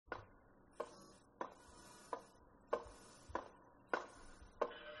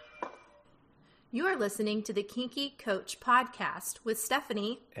You are listening to the Kinky Coach Podcast with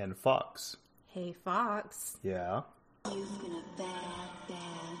Stephanie and Fox. Hey, Fox. Yeah? You've been a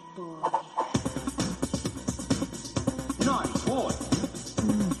bad boy. Naughty boy.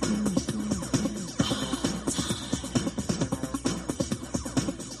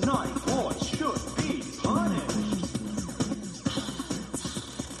 Naughty boy should be punished.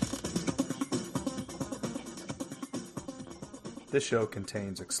 This show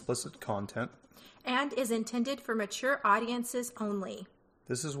contains explicit content And is intended for mature audiences only.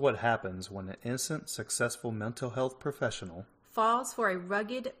 This is what happens when an innocent, successful mental health professional Falls for a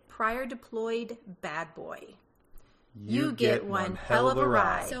rugged, prior deployed bad boy. You get one hell of a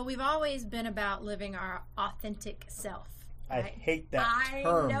ride. So we've always been about living our authentic self. I Right? hate that I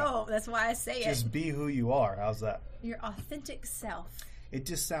term. know. That's why I say Just it. be who you are. How's that? Your authentic self. It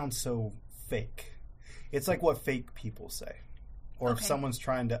just sounds so fake. It's like what fake people say. Or if Okay. someone's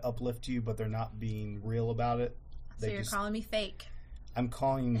trying to uplift you, but they're not being real about it. So you're calling me fake. I'm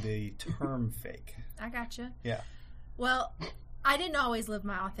calling the term fake. I gotcha. Yeah. Well, I didn't always live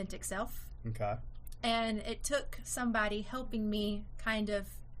my authentic self. Okay. And it took somebody helping me, kind of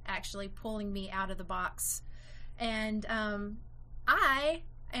actually pulling me out of the box. And I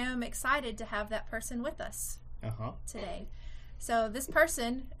am excited to have that person with us Uh-huh. today. So this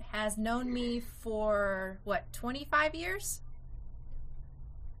person has known me for, 25 years?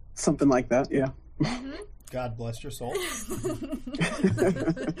 Something like that, yeah. God bless your soul.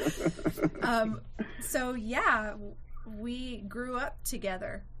 So yeah, we grew up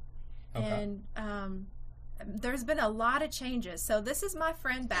together. Okay. And there's been a lot of changes. So this is my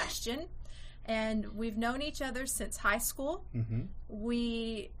friend Bastion, and we've known each other since high school. Mm-hmm.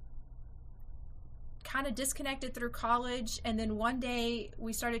 We kind of disconnected through college, and then one day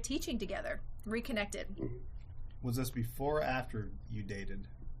we started teaching together, reconnected. Was this before or after you dated?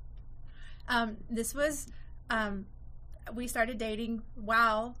 This was, we started dating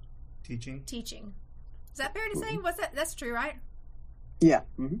while Teaching? teaching. Is that fair to say? That's true, right? Yeah.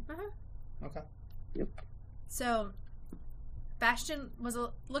 hmm Okay. Yep. So Bastion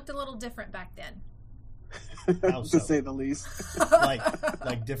looked a little different back then. How so? To say the least.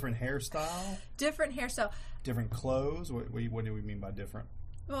 Like different hairstyle? Different hairstyle. Different clothes? What do we mean by different?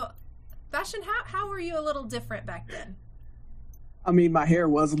 Well, Bastion, how were you a little different back then? I mean, my hair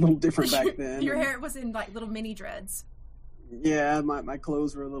was a little different back then. Your hair was in like little mini dreads. Yeah, my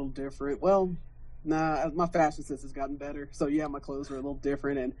clothes were a little different. Well, nah, my fashion sense has gotten better. So yeah, my clothes were a little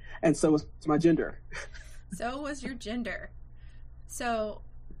different, and so was my gender. So was your gender. So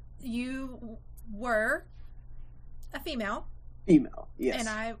you were a female. Female, yes.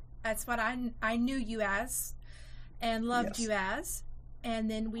 And that's what I knew you as and loved Yes. you as. And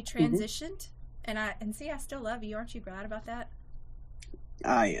then we transitioned. And see, I still love you. Aren't you glad about that?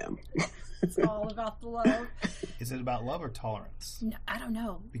 I am. It's all about the love. Is it about love or tolerance? No, I don't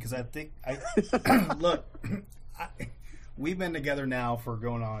know. Because look, we've been together now for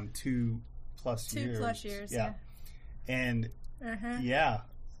going on 2+ years. 2+ years, yeah. And Uh-huh. yeah,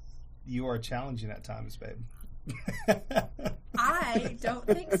 you are challenging at times, babe. I don't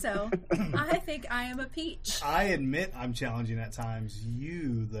think so. I think I am a peach. I admit I'm challenging at times.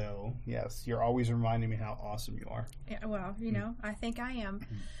 You, though, yes, you're always reminding me how awesome you are. Yeah, well, I think I am.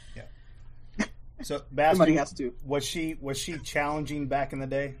 Yeah. So, Somebody Bastion, has to. was she challenging back in the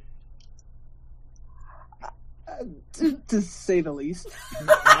day? To say the least. Okay.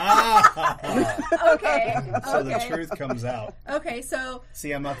 So the Okay. truth comes out. Okay, so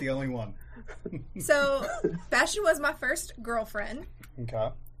See, I'm not the only one. Bastion was my first girlfriend, Okay.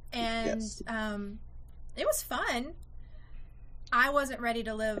 and Yes. it was fun. I wasn't ready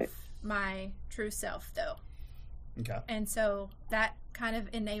to live my true self, though. Okay. And so that kind of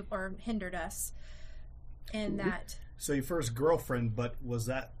hindered us in that. So your first girlfriend, but was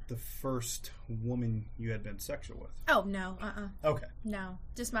that the first woman you had been sexual with? Oh, no. Okay. No.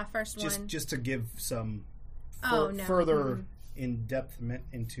 Just my first one. Just to give some Oh, no. further in-depth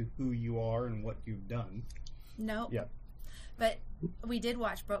into who you are and what you've done. Nope. Yeah. But we did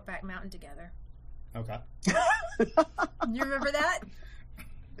watch Brokeback Mountain together. Okay. You remember that?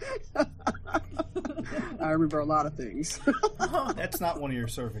 I remember a lot of things. That's not one of your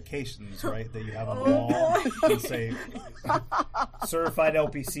certifications, right? That you have on the Oh, wall boy. and say certified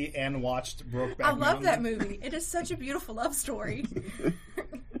LPC and watched Brokeback I Mountain. love that movie. It is such a beautiful love story.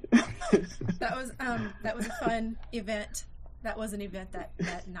 That was a fun event. That was an event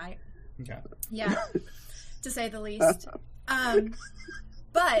that night. Okay. Yeah, to say the least.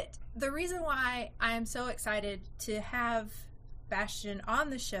 But the reason why I am so excited to have Bastion on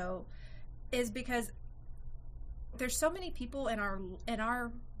the show is because there's so many people in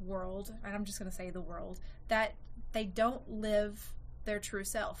our world, and I'm just going to say the world, that they don't live their true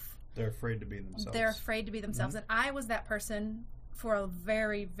self. They're afraid to be themselves. They're afraid to be themselves. And I was that person for a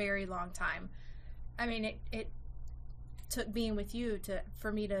very, very long time. I mean, it took being with you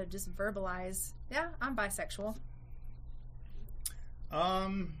for me to just verbalize, yeah, I'm bisexual.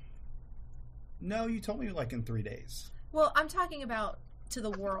 No, you told me like in 3 days. Well, I'm talking about to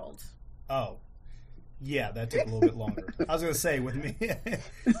the world. Oh. Yeah, that took a little bit longer. I was going to say, with me,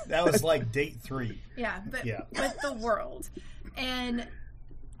 that was like date 3. Yeah, but with the world. And,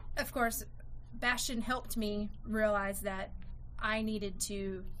 of course, Bastian helped me realize that I needed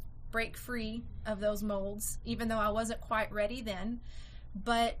to break free of those molds, even though I wasn't quite ready then.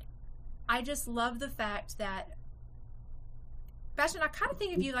 But I just love the fact that, Bastian, I kind of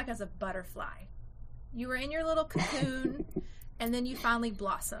think of you like as a butterfly. You were in your little cocoon, and then you finally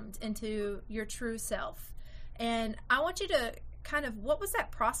blossomed into your true self. And I want you to kind of, what was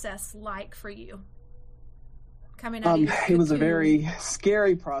that process like for you? Coming out of your cocoon? It was a very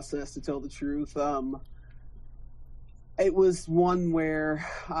scary process, to tell the truth. It was one where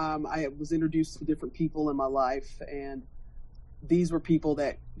I was introduced to different people in my life, and these were people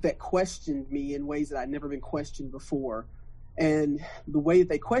that questioned me in ways that I'd never been questioned before. And the way that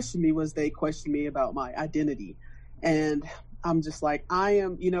they questioned me was they questioned me about my identity. And I'm just like, I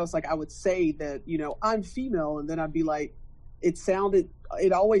am, it's like I would say that, I'm female, and then I'd be like,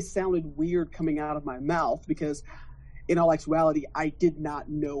 it always sounded weird coming out of my mouth, because in all actuality, I did not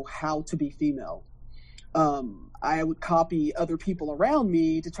know how to be female. I would copy other people around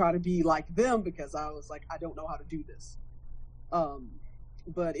me to try to be like them, because I was like, I don't know how to do this.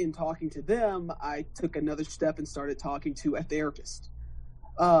 But in talking to them, I took another step and started talking to a therapist,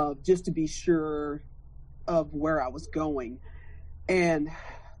 just to be sure of where I was going. And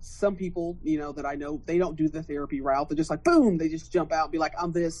some people, that I know, they don't do the therapy route. They're just like, boom, they just jump out and be like,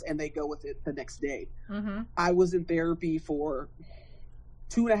 I'm this, and they go with it the next day. Mm-hmm. I was in therapy for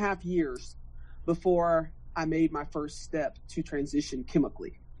 2.5 years before I made my first step to transition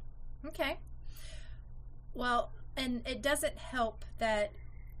chemically. Okay. Well, and it doesn't help that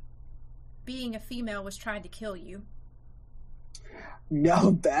being a female was trying to kill you.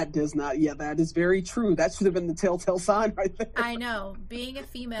 No, that does not. Yeah, that is very true. That should have been the telltale sign right there. I know. Being a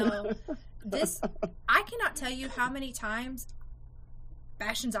female, I cannot tell you how many times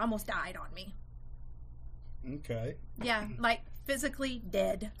Bastian's almost died on me. Okay. Yeah, like physically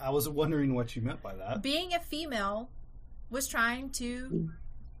dead. I was wondering what you meant by that. Being a female was trying to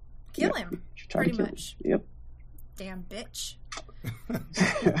kill him, pretty much. Yep. Damn bitch.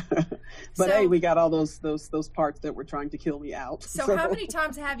 But hey, we got all those parts that were trying to kill me out. So how many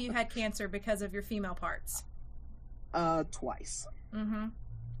times have you had cancer because of your female parts? Twice. Mm-hmm.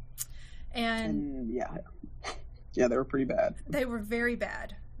 And yeah, they were pretty bad. They were very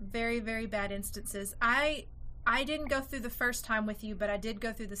bad. Very, very bad instances. I didn't go through the first time with you, but I did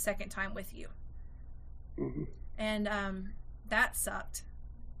go through the second time with you. Mm-hmm. And that sucked.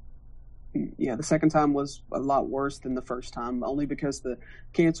 Yeah, the second time was a lot worse than the first time, only because the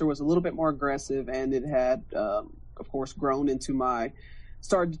cancer was a little bit more aggressive, and it had, of course,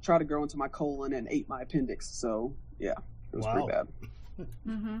 started to try to grow into my colon and ate my appendix. So, yeah, it was pretty bad.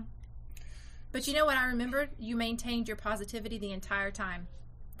 Mm-hmm. But you know what I remembered? You maintained your positivity the entire time.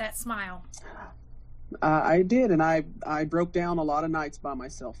 That smile. I did, and I broke down a lot of nights by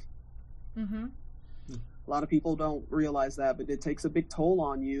myself. Mm-hmm. A lot of people don't realize that, but it takes a big toll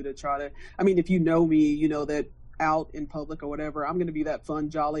on you to try to, if you know me, you know that out in public or whatever, I'm going to be that fun,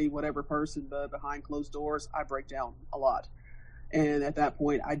 jolly, whatever person, but behind closed doors, I break down a lot. And at that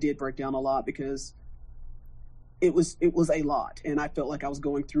point, I did break down a lot, because it was a lot, and I felt like I was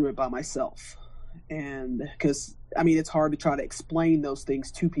going through it by myself. And because, it's hard to try to explain those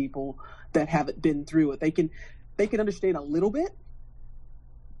things to people that haven't been through it. They can understand a little bit,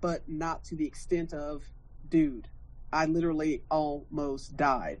 but not to the extent of, dude, I literally almost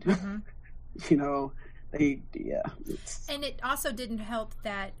died. Mm-hmm. And it also didn't help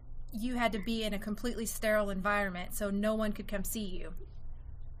that you had to be in a completely sterile environment, so no one could come see you.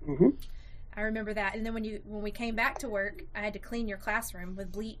 Mm-hmm. I remember that. And then when we came back to work, I had to clean your classroom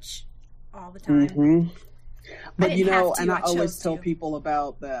with bleach all the time. Mm-hmm. But and I always tell to. people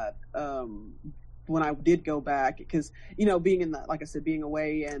about that when I did go back, because being in like I said, being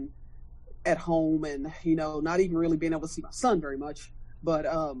away and at home, and not even really being able to see my son very much, but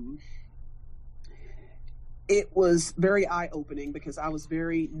it was very eye-opening, because I was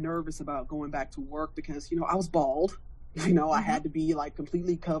very nervous about going back to work, because I was bald. Mm-hmm. I had to be like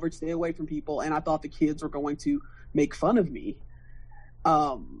completely covered, stay away from people, and I thought the kids were going to make fun of me.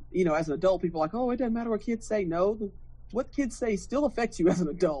 as an adult, people are like, oh, it doesn't matter what kids say. No, what kids say still affects you as an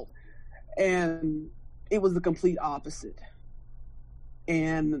adult. And it was the complete opposite.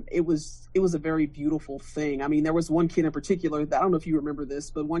 And it was a very beautiful thing. I mean, there was one kid in particular that, I don't know if you remember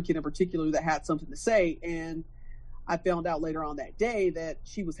this, but one kid in particular that had something to say. And I found out later on that day that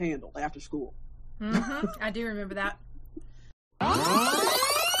she was handled after school. Mm-hmm. I do remember that.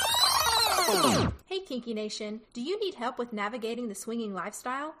 Hey Kinky Nation, do you need help with navigating the swinging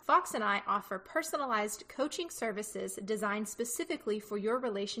lifestyle? Fox and I offer personalized coaching services designed specifically for your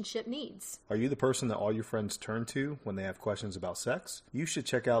relationship needs. Are you the person that all your friends turn to when they have questions about sex? You should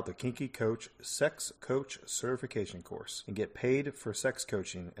check out the Kinky Coach Sex Coach Certification course and get paid for sex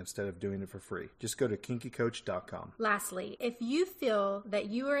coaching instead of doing it for free. Just go to kinkycoach.com. Lastly, if you feel that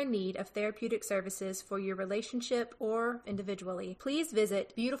you are in need of therapeutic services for your relationship or individually, please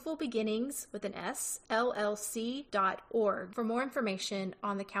visit Beautiful Beginnings with an S, LLC.org for more information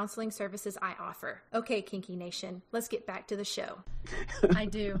on the counseling services I offer. Okay, Kinky Nation, let's get back to the show. I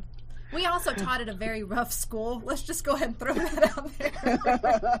do. We also taught at a very rough school. Let's just go ahead and throw that out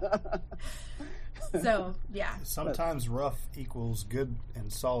there. So, yeah. Sometimes rough equals good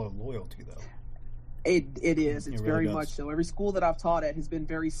and solid loyalty, though. It is. It's It really very does. much so. Every school that I've taught at has been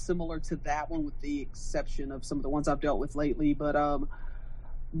very similar to that one, with the exception of some of the ones I've dealt with lately. But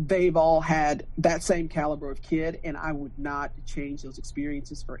they've all had that same caliber of kid, and I would not change those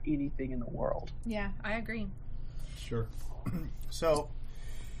experiences for anything in the world. Yeah, I agree. Sure. So,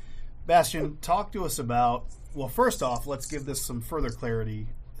 Bastian, talk to us about, well, first off, let's give this some further clarity.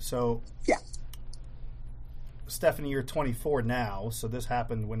 So, Yeah. Stephanie, you're 24 now, so this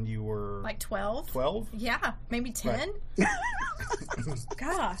happened when you were... Like 12? 12? Yeah, maybe 10.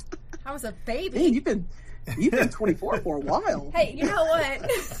 God, I was a baby. Man, you've been 24 for a while. Hey, you know what?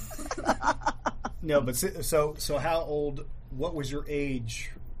 No, but so how old, what was your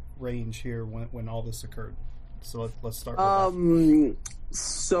age range here when all this occurred? So let's start with that.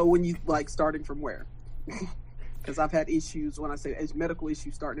 So when you, like, starting from where? Because I've had issues, when I say medical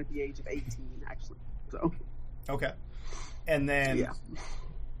issues, starting at the age of 18, actually. So... Okay. And then, Yeah.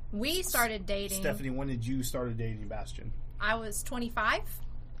 We started dating. Stephanie, when did you start dating Bastian? I was 25.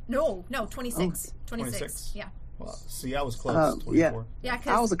 No, 26. 26. Yeah. Well, see, I was close, 24. Yeah. Yeah, I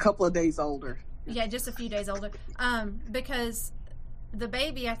because was a couple of days older. yeah, just a few days older. Because the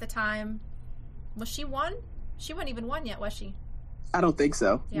baby at the time, was she 1? She wasn't even 1 yet, was she? I don't think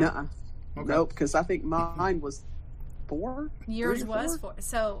so. Yeah. Nuh-uh. Okay. Nope, because I think mine was 4. Yours 3 or was 4. 4.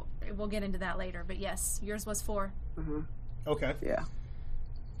 So we'll get into that later. But yes, yours was 4. Okay. Yeah.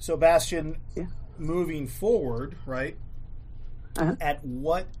 So, Bastian, Yeah. moving forward, right? Uh-huh. At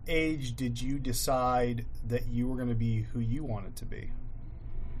what age did you decide that you were going to be who you wanted to be?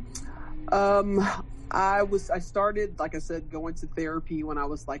 I started, like I said, going to therapy when I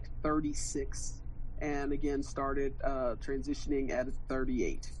was like 36, and again started transitioning at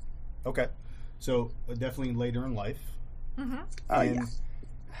 38. Okay. So, definitely later in life. Mm-hmm. And Yeah.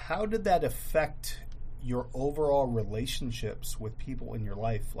 how did that affect your overall relationships with people in your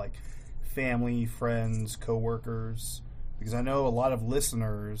life, like family, friends, coworkers? Because I know a lot of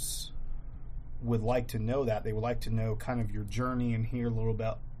listeners would like to know that. They would like to know kind of your journey and hear a little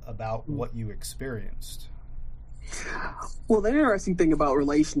bit about what you experienced. Well, the interesting thing about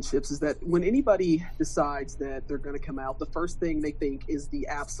relationships is that when anybody decides that they're going to come out, the first thing they think is the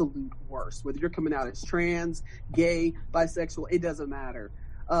absolute worst. Whether you're coming out as trans, gay, bisexual, it doesn't matter.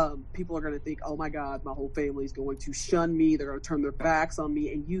 People are going to think, oh my God, my whole family is going to shun me. They're going to turn their backs on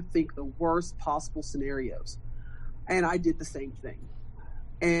me. And you think the worst possible scenarios. And I did the same thing.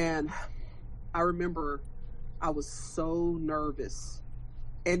 And I remember I was so nervous.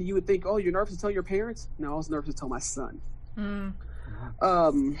 And you would think, oh, you're nervous to tell your parents? No, I was nervous to tell my son. Mm.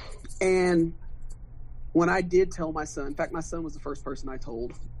 And when I did tell my son, in fact, my son was the first person I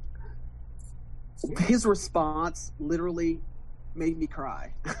told, his response literally made me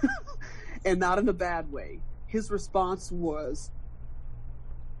cry. And not in a bad way. His response was,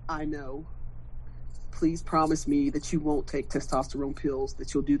 I know. Please promise me that you won't take testosterone pills,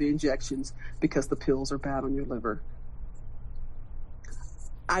 that you'll do the injections because the pills are bad on your liver.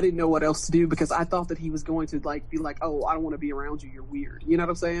 I didn't know what else to do because I thought that he was going to be like, oh, I don't want to be around you. You're weird. You know what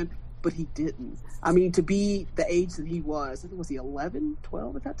I'm saying? But he didn't. I mean, to be the age that he was, I think, was he 11,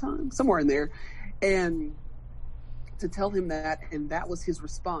 12 at that time? Somewhere in there. And to tell him that, and that was his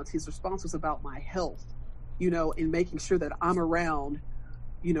response. His response was about my health, and making sure that I'm around,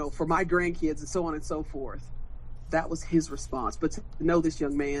 for my grandkids and so on and so forth. That was his response. But to know this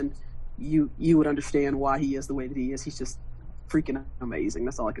young man, you would understand why he is the way that he is. He's just freaking amazing.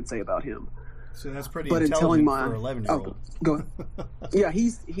 That's all I can say about him. So that's pretty But in telling intelligent for an 11-year-old. go ahead. Yeah,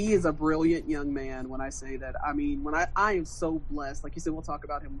 he is a brilliant young man. When I say that, I mean, I am so blessed. Like you said, we'll talk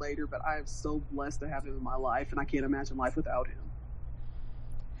about him later, but I am so blessed to have him in my life, and I can't imagine life without him.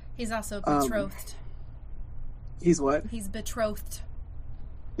 He's also betrothed. He's what? He's betrothed.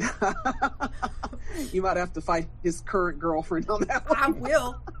 You might have to fight his current girlfriend on that one. I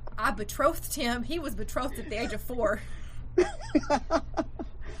will. I betrothed him. He was betrothed at the age of 4.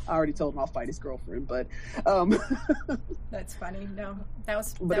 I already told him I'll fight his girlfriend, but That's funny. No, that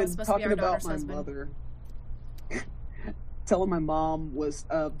was but in supposed to be talking our about daughter's my husband. mother, telling my mom was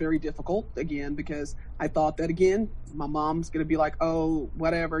very difficult again, because I thought that again my mom's gonna be like, oh,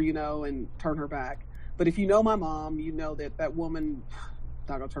 whatever, and turn her back. But if you know my mom, you know that woman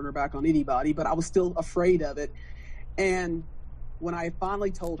not gonna turn her back on anybody. But I was still afraid of it, and when I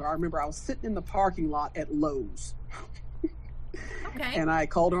finally told her, I remember I was sitting in the parking lot at Lowe's. Okay. And I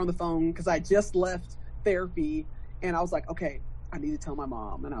called her on the phone because I just left therapy, and I was like, okay, I need to tell my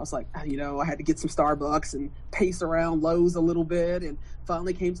mom. And I was like, I had to get some Starbucks and pace around Lowe's a little bit, and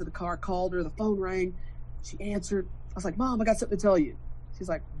finally came to the car, called her, the phone rang, she answered. I was like, Mom, I got something to tell you. She's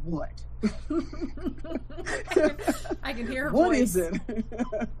like, what? I can hear her What voice. is it?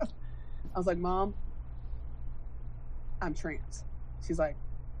 I was like, Mom, I'm trans. She's like,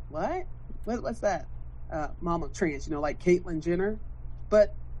 what? What's that? Mom, I'm trans, like Caitlyn Jenner.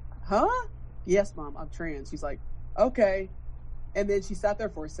 But, huh? Yes, Mom, I'm trans. She's like, okay. And then she sat there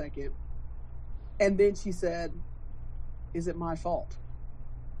for a second. And then she said, is it my fault?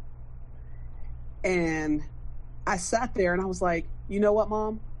 And I sat there and I was like, you know what,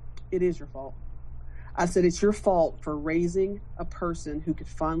 Mom? It is your fault. I said, it's your fault for raising a person who could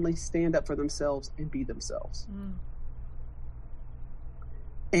finally stand up for themselves and be themselves.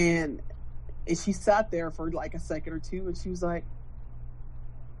 And she sat there for like a second or two, and she was like,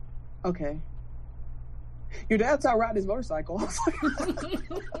 okay. Your dad's out riding his motorcycle.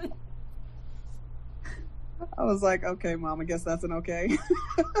 I was like, okay, Mom, I guess that's an okay.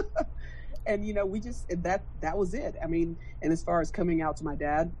 And, we just, that was it. I mean, and as far as coming out to my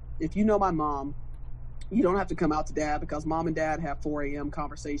dad, if you know my mom, you don't have to come out to Dad, because Mom and Dad have 4 a.m.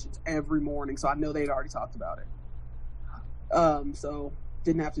 conversations every morning. So I know they'd already talked about it. So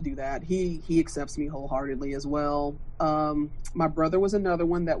didn't have to do that. He accepts me wholeheartedly as well. My brother was another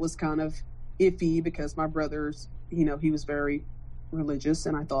one that was kind of iffy, because my brother's, he was very religious,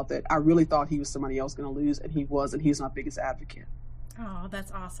 and I really thought he was somebody else going to lose, and he was, and he's my biggest advocate. Oh,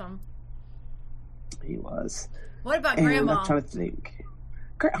 that's awesome. He was. What about And Grandma? I'm trying to think.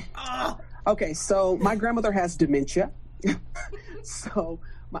 Okay, so my grandmother has dementia. So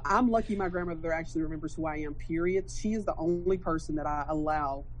I'm lucky my grandmother actually remembers who I am, period. She is the only person that I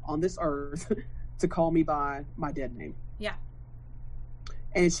allow on this earth to call me by my dead name. Yeah.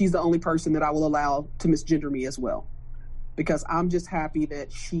 And she's the only person that I will allow to misgender me as well. Because I'm just happy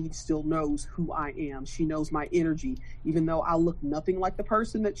that she still knows who I am. She knows my energy, even though I look nothing like the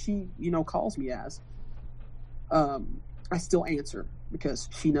person that she, calls me as. I still answer because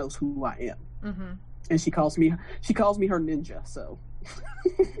she knows who I am. Mm-hmm. And she calls me her ninja, so.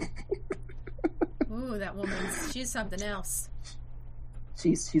 Ooh, that woman, she's something else.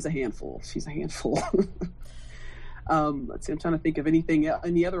 She's a handful. She's a handful. Let's see, I'm trying to think of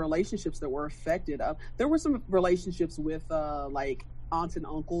any other relationships that were affected. There were some relationships with like aunts and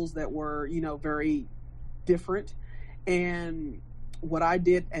uncles that were, very different. And what I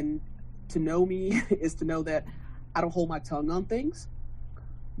did, and to know me, is to know that I don't hold my tongue on things.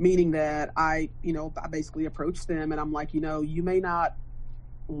 Meaning that I basically approach them and I'm like, you may not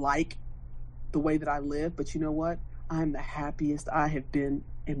like the way that I live, but you know what? I'm the happiest I have been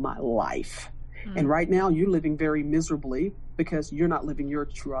in my life. And right now you're living very miserably because you're not living your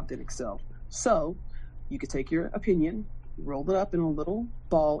true authentic self. So you could take your opinion, roll it up in a little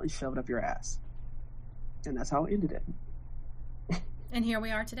ball, and shove it up your ass. And that's how I ended it. And here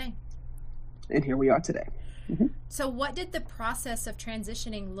we are today. Mm-hmm. So what did the process of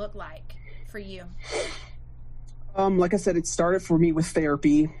transitioning look like for you? Like I said, it started for me with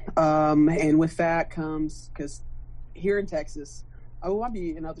therapy. And with that comes, because here in Texas, I'll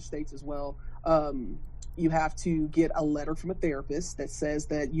be in other states as well, you have to get a letter from a therapist that says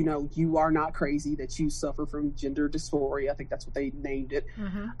that, you are not crazy, that you suffer from gender dysphoria. I think that's what they named it.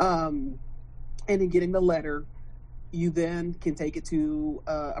 Mm-hmm. And in getting the letter, you then can take it to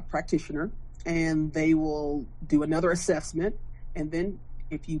a practitioner, and they will do another assessment. And then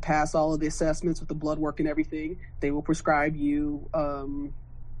if you pass all of the assessments with the blood work and everything, they will prescribe you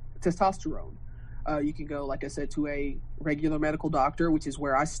testosterone. You can go, like I said, to a regular medical doctor, which is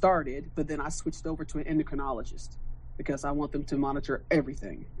where I started, but then I switched over to an endocrinologist because I want them to monitor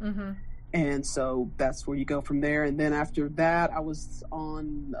everything. Mm-hmm. And so that's where you go from there. And then after that, I was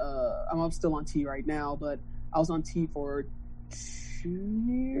on, I'm still on T right now, but I was on T for 2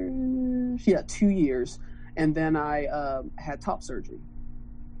 years. Yeah, 2 years. And then I had top surgery.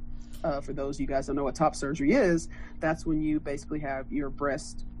 For those of you guys who don't know what top surgery is, that's when you basically have your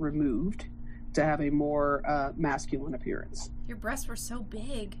breast removed to have a more masculine appearance. Your breasts were so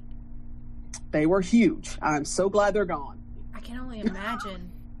big. They were huge. I'm so glad they're gone. I can only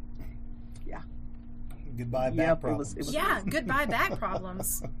imagine. Goodbye back problems. It was Yeah, goodbye back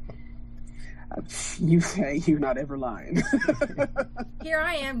problems. You're not ever lying. Here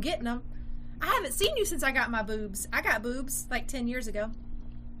I am getting them. I haven't seen you since I got my boobs. I got boobs like 10 years ago.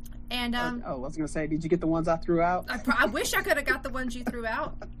 And I was going to say, did you get the ones I threw out? I wish I could have got the ones you threw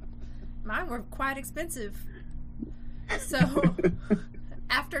out. Mine were quite expensive. So,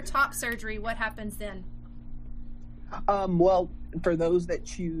 after top surgery, what happens then? Well, for those that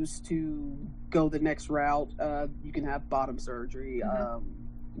choose to go the next route, you can have bottom surgery,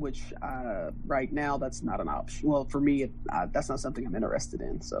 which right now that's not an option. Well, for me, that's not something I'm interested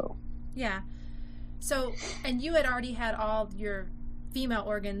in. So, yeah. So, and you had already had all your female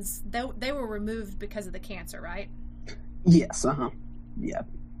organs. They were removed because of the cancer, right? Yes.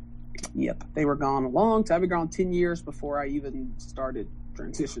 Yep. They were gone a long time. They were gone 10 years before I even started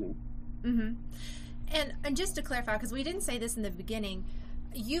transitioning. Mm-hmm. And just to clarify, because we didn't say this in the beginning,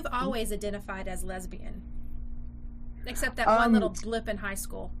 you've always identified as lesbian, except that one little blip in high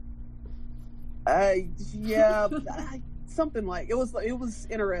school. Yeah, something like it was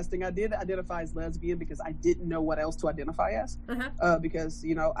interesting. I did identify as lesbian because I didn't know what else to identify as. Because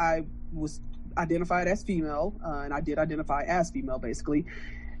I was identified as female, and I did identify as female basically,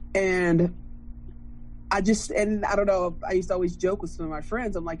 and I don't know, I used to always joke with some of my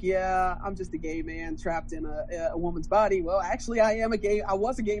friends. I'm like, yeah, I'm just a gay man trapped in a woman's body. Well, actually, I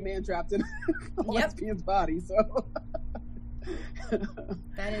was a gay man trapped in a lesbian's body. So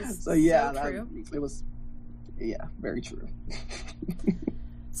that is so yeah, so true. It was, yeah, very true.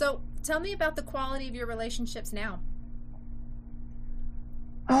 So tell me about the quality of your relationships now.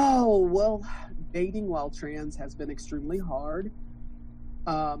 Oh, well, dating while trans has been extremely hard.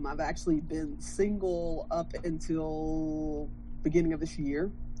 I've actually been single up until beginning of this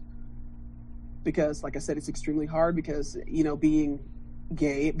year because, like I said, it's extremely hard because, being a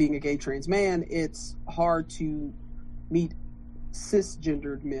gay trans man, it's hard to meet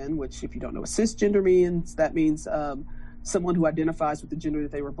cisgendered men, which if you don't know what cisgender means, that means someone who identifies with the gender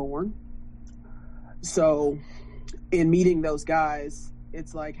that they were born. So in meeting those guys,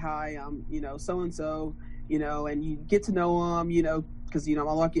 it's like, hi, I'm, so-and-so, and you get to know them, because, I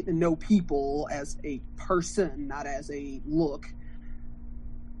like getting to know people as a person, not as a look.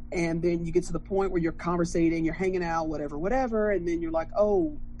 And then you get to the point where you're conversating, you're hanging out, whatever, and then you're like,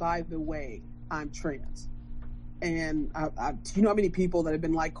 oh, by the way, I'm trans. And do you know how many people that have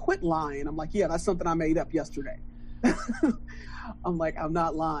been like, quit lying? I'm like, yeah, that's something I made up yesterday. I'm like, I'm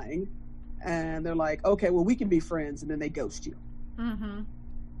not lying. And they're like, okay, well, we can be friends. And then they ghost you. Mm-hmm.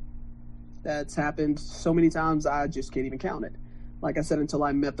 That's happened so many times, I just can't even count it. Like I said, until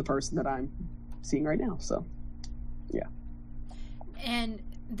I met the person that I'm seeing right now. So, yeah. And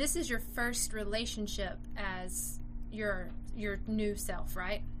this is your first relationship as your new self,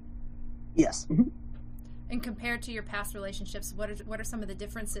 right? Yes. Mm-hmm. And compared to your past relationships, what are some of the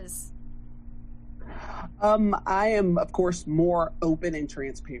differences? I am, of course, more open and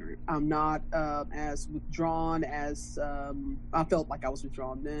transparent. I'm not as withdrawn as I felt like I was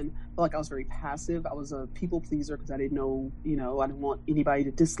withdrawn then. I felt like I was very passive. I was a people pleaser because I didn't know, I didn't want anybody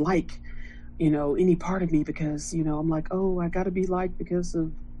to dislike, any part of me because, I'm like, oh, I got to be liked because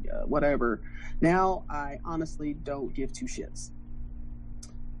of whatever. Now I honestly don't give two shits.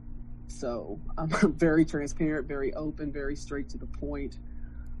 So I'm very transparent, very open, very straight to the point.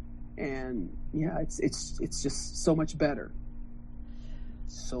 And yeah, it's just so much better.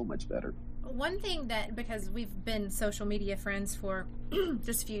 So much better. One thing that, because we've been social media friends for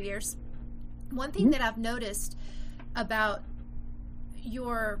just a few years, one thing that I've noticed about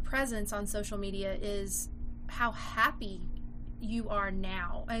your presence on social media is how happy you are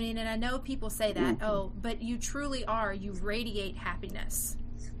now. I mean, and I know people say that, but you truly are. You radiate happiness.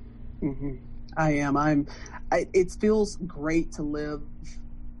 Mm-hmm. I am. It feels great to live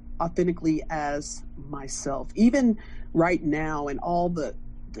authentically as myself, even right now, and all the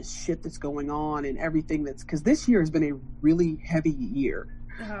shit that's going on and everything because this year has been a really heavy year.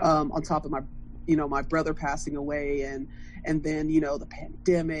 On top of my my brother passing away and then the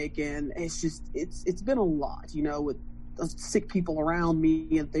pandemic, and it's been a lot, with sick people around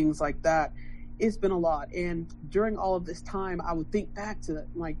me and things like that. It's been a lot. And during all of this time, I would think back to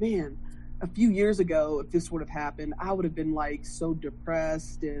like, man, a few years ago, if this would have happened, I would have been like so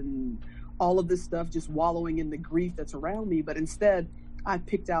depressed and all of this stuff, just wallowing in the grief that's around me. But instead, I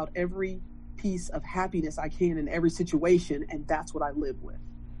picked out every piece of happiness I can in every situation, and that's what I live with.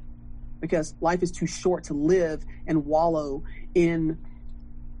 Because life is too short to live and wallow in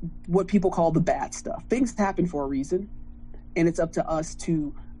what people call the bad stuff. Things happen for a reason, and it's up to us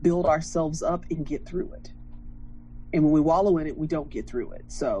to build ourselves up and get through it. And when we wallow in it, we don't get through it.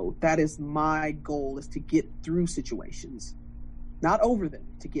 So that is my goal, is to get through situations, not over them,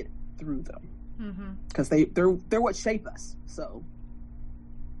 to get through them. Because they're what shape us. So.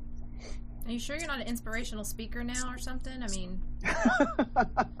 Are you sure you're not an inspirational speaker now or something? I mean,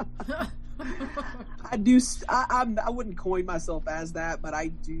 I wouldn't coin myself as that, but I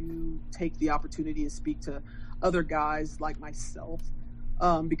do take the opportunity to speak to other guys like myself,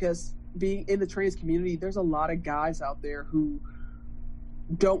 because being in the trans community, there's a lot of guys out there who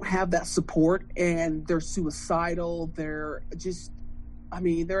don't have that support, and they're suicidal. They're just,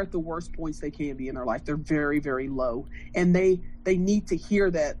 they're at the worst points they can be in their life. They're very, very low, and they need to hear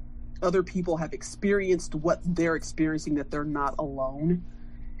that other people have experienced what they're experiencing, that they're not alone,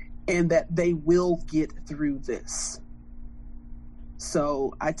 and that they will get through this.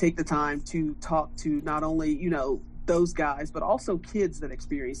 So I take the time to talk to not only, those guys, but also kids that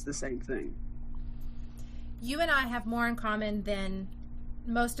experience the same thing. You and I have more in common than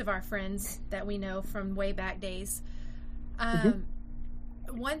most of our friends that we know from way back days.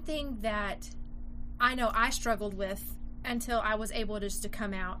 One thing that I know I struggled with until I was able just to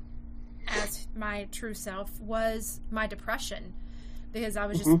come out as my true self was my depression, because I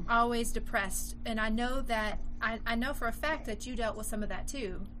was just always depressed. And I know that I know for a fact that you dealt with some of that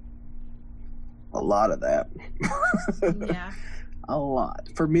too. A lot of that. Yeah. A lot.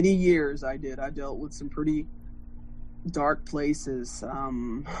 For many years I did. I dealt with some pretty dark places.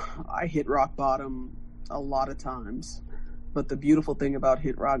 I hit rock bottom a lot of times. But the beautiful thing about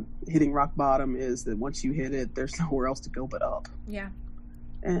hitting rock bottom is that once you hit it, there's nowhere else to go but up. Yeah.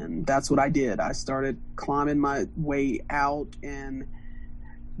 And that's what I did. I started climbing my way out, and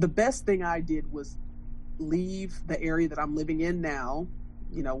the best thing I did was leave the area that I'm living in now,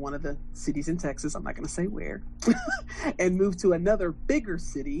 one of the cities in Texas, I'm not going to say where, and move to another bigger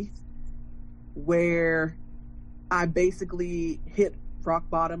city where I basically hit rock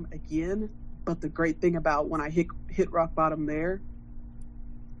bottom again. But the great thing about when I hit rock bottom there,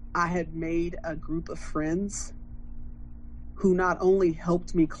 I had made a group of friends who not only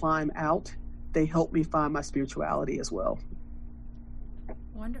helped me climb out, they helped me find my spirituality as well.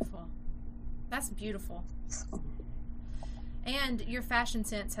 Wonderful. That's beautiful. And your fashion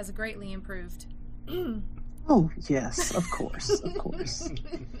sense has greatly improved. Oh, yes, of course, of course.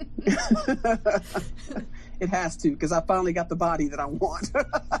 It has to, because I finally got the body that I want.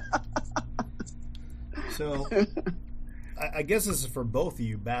 So, I guess this is for both of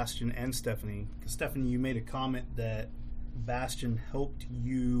you, Bastian and Stephanie. Because Stephanie, you made a comment that Bastian helped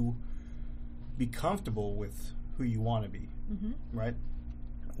you be comfortable with who you want to be, right?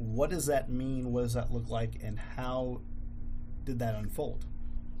 What does that mean? What does that look like? And how did that unfold?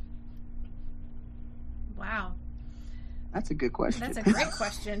 Wow. That's a good question. That's a great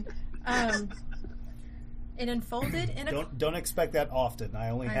question. It unfolded in a... Don't expect that often. I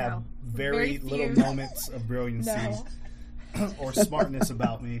only have very little moments of brilliancy or smartness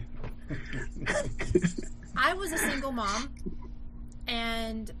about me. I was a single mom,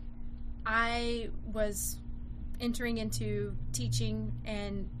 and I was entering into teaching,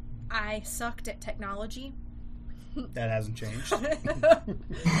 and I sucked at technology. That hasn't changed.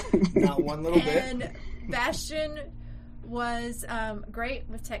 Not one little bit. And Bastian was great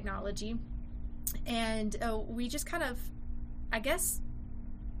with technology, and we just kind of, I guess,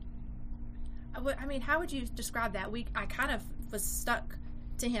 how would you describe that? I kind of was stuck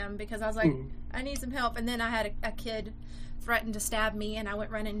to him because I was like, I need some help. And then I had a kid threaten to stab me, and I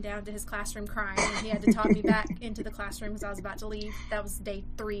went running down to his classroom crying, and he had to talk me back into the classroom because I was about to leave. That was day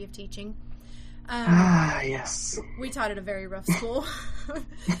 3 of teaching. Yes. We taught at a very rough school.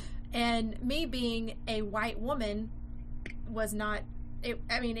 And me being a white woman was not, it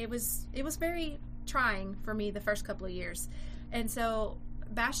was very trying for me the first couple of years. And so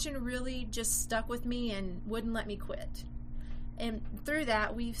Bastian really just stuck with me and wouldn't let me quit. And through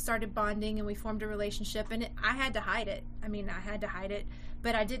that, we started bonding and we formed a relationship, and I had to hide it.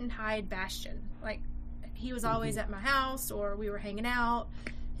 But I didn't hide Bastian. Like, he was always at my house, or we were hanging out.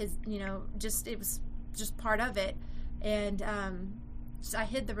 It was just part of it. And I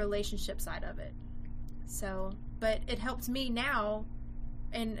hid the relationship side of it. So, but it helped me now,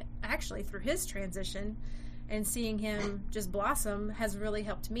 and actually through his transition, and seeing him just blossom has really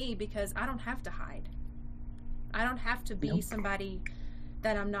helped me, because I don't have to hide. I don't have to be somebody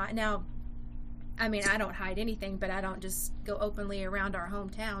that I'm not. Now, I mean, I don't hide anything, but I don't just go openly around our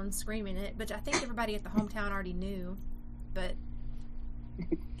hometown screaming it. But I think everybody at the hometown already knew. But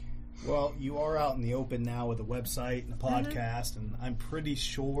well, you are out in the open now with a website and a podcast, and I'm pretty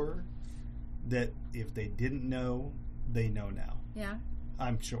sure that if they didn't know, they know now. Yeah.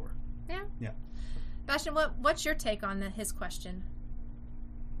 I'm sure. Yeah. Yeah. Bastion, what's your take on his question?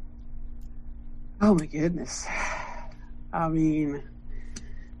 Oh my goodness. I mean,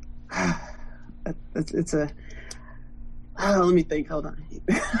 it's a. Let me think. Hold on.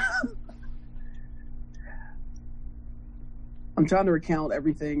 I'm trying to recount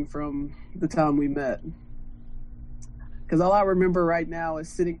everything from the time we met, because all I remember right now is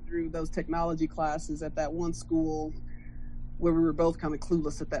sitting through those technology classes at that one school where we were both kind of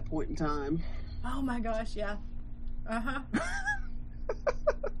clueless at that point in time. Oh my gosh, yeah.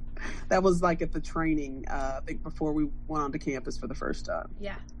 That was like at the training, I think, before we went onto campus for the first time.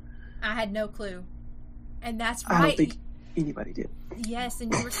 Yeah. I had no clue. And that's right. I don't think anybody did. Yes,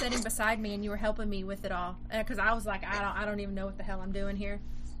 and you were sitting beside me and you were helping me with it all. Because I was like, I don't even know what the hell I'm doing here.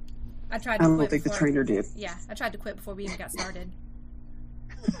 I tried to quit. I don't think the trainer did. Yeah, I tried to quit before we even got started.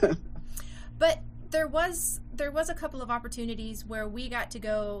 But there was a couple of opportunities where we got to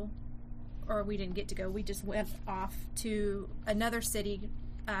go, or we didn't get to go, we just went off to another city,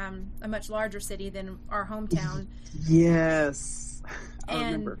 a much larger city than our hometown. Yes, I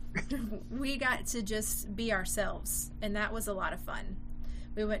remember. We got to just be ourselves, and that was a lot of fun.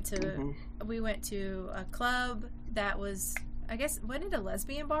 We went to a club that was, I guess, wasn't it a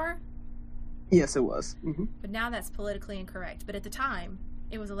lesbian bar? Yes, it was. Mm-hmm. But now that's politically incorrect. But at the time,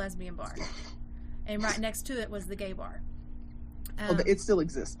 it was a lesbian bar, and right next to it was the gay bar. It still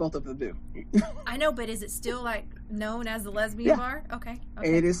exists. Both of them do. I know, but is it still like known as the lesbian bar? Okay.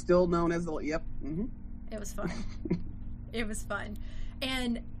 It is still known as the. Yep. Mm-hmm. It was fun. It was fun,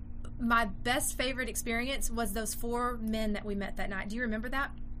 and my best favorite experience was those 4 men that we met that night. Do you remember that?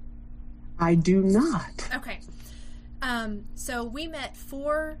 I do not. Okay. So we met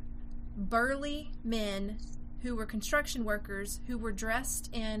 4 burly men who were construction workers who were dressed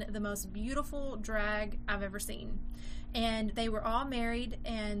in the most beautiful drag I've ever seen. And they were all married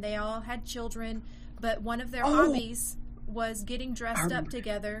and they all had children, but one of their hobbies was getting dressed up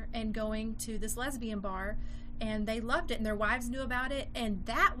together and going to this lesbian bar, and they loved it and their wives knew about it, and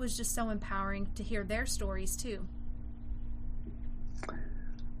that was just so empowering to hear their stories too.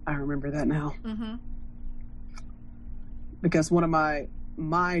 I remember that now. Mm-hmm. Because one of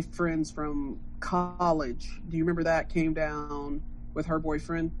my friends from college, do you remember that, came down with her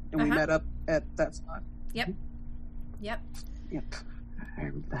boyfriend and we met up at that spot? Yep. Yep. I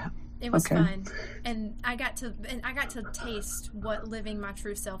remember that. It was fun, and I got to taste what living my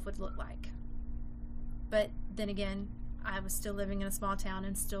true self would look like. But then again, I was still living in a small town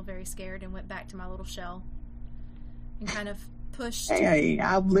and still very scared, and went back to my little shell and kind of pushed. Hey,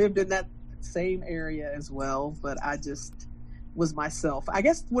 I've lived in that same area as well, but I just was myself. I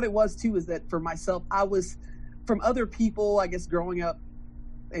guess what it was too is that for myself, I was, from other people, I guess growing up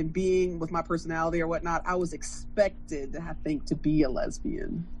and being with my personality or whatnot, I was expected, I think, to be a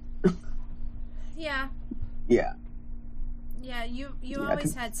lesbian. Yeah. Yeah. Yeah, you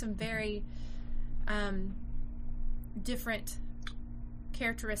always had some very different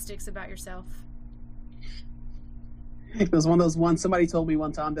characteristics about yourself. It was one of those ones, somebody told me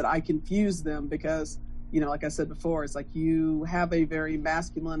one time that I confused them because, like I said before, it's like you have a very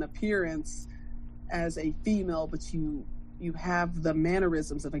masculine appearance as a female, but you have the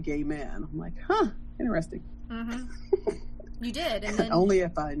mannerisms of a gay man. I'm like, interesting. Mm-hmm. You did. And then, only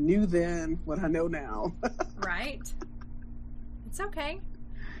if I knew then what I know now. Right. It's okay.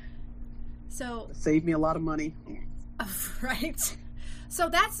 So save me a lot of money. Right. So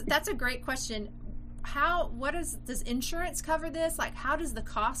that's a great question. Does insurance cover this? Like, how does the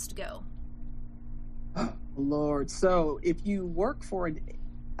cost go? Oh, Lord. So if you work for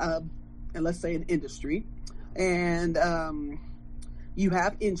let's say an industry, and you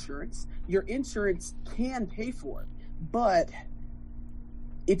have insurance, your insurance can pay for it. But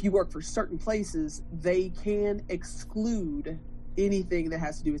if you work for certain places, they can exclude anything that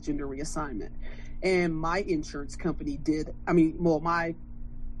has to do with gender reassignment. And my insurance company my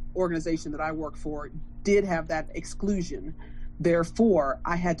organization that I work for did have that exclusion. Therefore,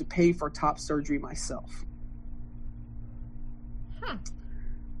 I had to pay for top surgery myself.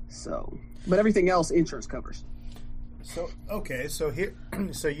 So, but everything else insurance covers. So, okay, so here,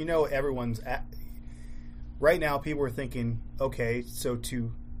 so everyone's at, right now people are thinking, okay, so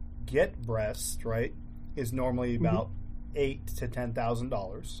to get breasts, right, is normally about $8,000 to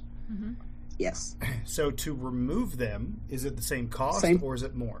 $10,000. Yes. So to remove them, is it the same cost or is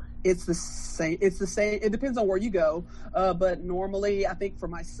it more? It's the same. It's the same. It depends on where you go. But normally, I think for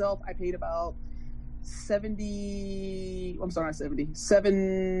myself, I paid about 70. I'm sorry, not 70.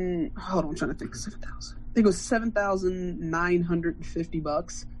 Hold on, I'm trying to think. 7,000. I think it was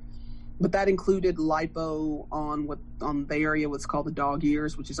 $7,950. But that included lipo on the area what's called the dog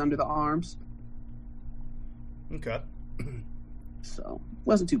ears, which is under the arms. Okay. So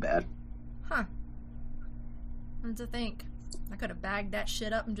wasn't too bad. Huh. And to think, I could have bagged that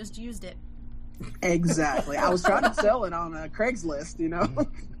shit up and just used it. Exactly. I was trying to sell it on Craigslist, you know.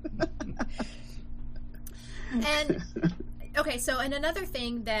 And okay, so and another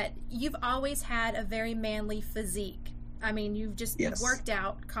thing that you've always had a very manly physique. I mean, you've worked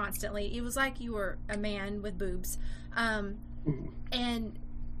out constantly. It was like you were a man with boobs. And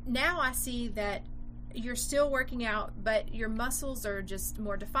now I see that you're still working out, but your muscles are just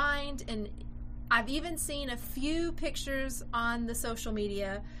more defined. And I've even seen a few pictures on the social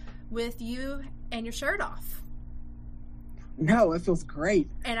media with you and your shirt off. No, it feels great.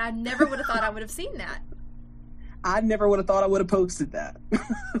 And I never would have thought I would have seen that. I never would have thought I would have posted that.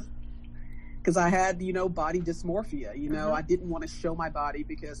 Because I had, body dysmorphia. I didn't want to show my body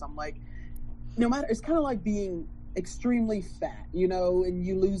because I'm like, no matter, it's kind of like being extremely fat, and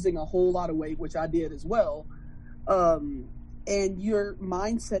you losing a whole lot of weight, which I did as well. And your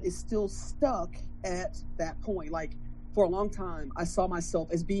mindset is still stuck at that point. Like, for a long time, I saw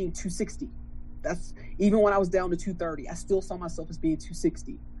myself as being 260. That's even when I was down to 230, I still saw myself as being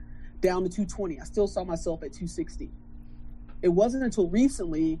 260. Down to 220, I still saw myself at 260. It wasn't until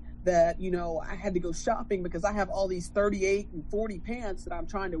recently that, I had to go shopping because I have all these 38 and 40 pants that I'm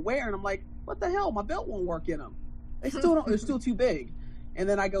trying to wear. And I'm like, what the hell? My belt won't work in them. They're still too big. And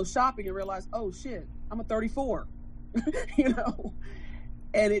then I go shopping and realize, oh shit, I'm a 34,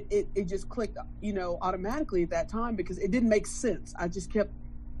 and it just clicked, automatically at that time because it didn't make sense. I just kept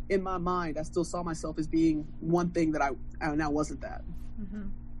in my mind, I still saw myself as being one thing that I now wasn't that. Mm-hmm.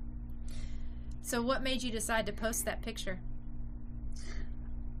 So what made you decide to post that picture?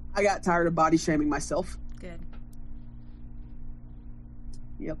 I got tired of body shaming myself. Good.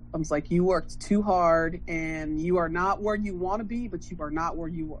 Yep. I was like, you worked too hard and you are not where you want to be, but you are not where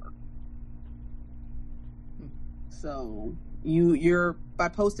you were. So you're by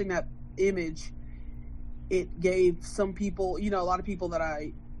posting that image, it gave some people, a lot of people that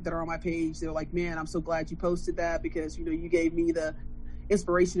are on my page, they're like, man, I'm so glad you posted that because, you gave me the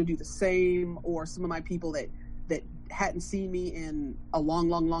inspiration to do the same. Or some of my people that hadn't seen me in a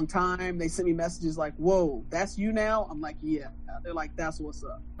long time, they sent me messages like, whoa, that's you now? I'm like, yeah. They're like, that's what's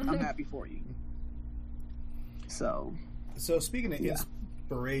up. I'm happy for you. So speaking of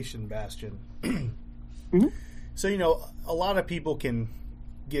inspiration, Bastian, mm-hmm. So, a lot of people can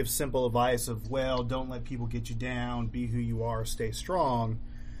give simple advice of, well, don't let people get you down, be who you are, stay strong.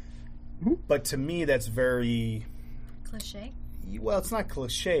 Mm-hmm. But to me, that's very... cliche? Well, it's not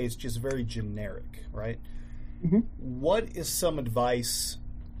cliche, it's just very generic, right? Mm-hmm. What is some advice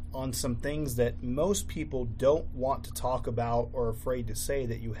on some things that most people don't want to talk about or afraid to say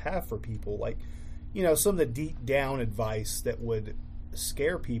that you have for people? Like, some of the deep down advice that would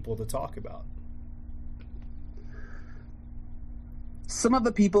scare people to talk about. Some of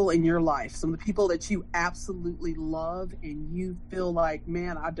the people in your life, some of the people that you absolutely love and you feel like,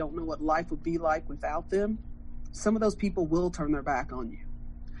 man, I don't know what life would be like without them. Some of those people will turn their back on you.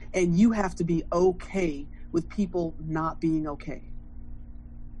 And you have to be okay with people not being okay.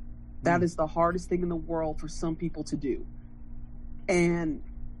 That is the hardest thing in the world for some people to do. And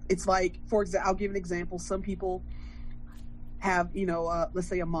it's like, for example, I'll give an example. Some people have, let's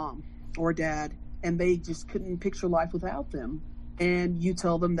say a mom or a dad, and they just couldn't picture life without them. And you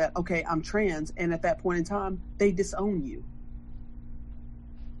tell them that, okay, I'm trans. And at that point in time, they disown you.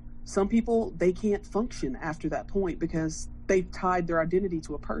 Some people, they can't function after that point because they've tied their identity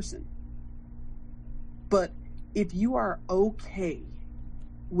to a person. But if you are okay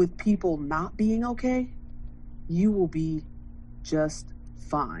with people not being okay, you will be just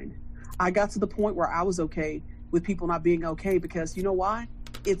fine. I got to the point where I was okay with people not being okay because you know why?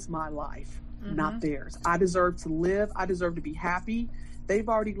 It's my life, not theirs. I deserve to live. I deserve to be happy. They've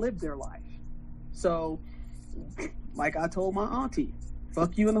already lived their life. So, like I told my auntie,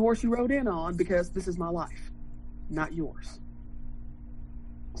 fuck you and the horse you rode in on because this is my life, not yours.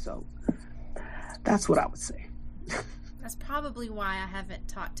 So, that's what I would say. That's probably why I haven't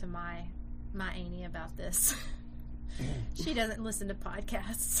talked to my Annie about this. She doesn't listen to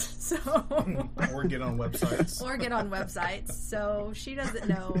podcasts, so or get on websites. So she doesn't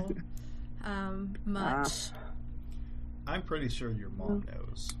know much. I'm pretty sure your mom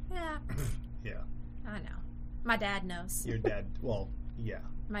knows. Yeah, Yeah. I know. My dad knows. Your dad, well, yeah.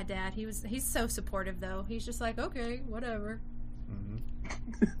 My dad, he's so supportive though. He's just like, okay, whatever. Hmm.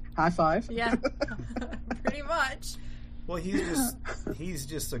 High five. Yeah, pretty much. Well, he's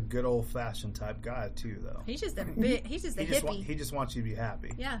just a good old fashioned type guy too, though. He's just a hippie. He just wants you to be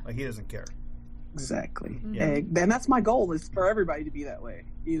happy. Yeah. Like he doesn't care. Exactly. Yeah. And that's my goal, is for everybody to be that way.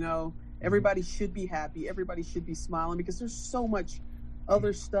 You know, everybody should be happy. Everybody should be smiling, because there's so much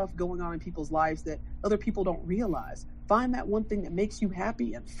other stuff going on in people's lives that other people don't realize. Find that one thing that makes you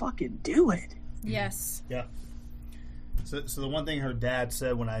happy and fucking do it. Yes. Yeah. So the one thing her dad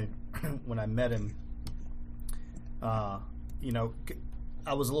said when I met him, you know,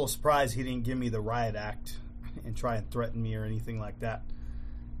 I was a little surprised he didn't give me the riot act and try and threaten me or anything like that.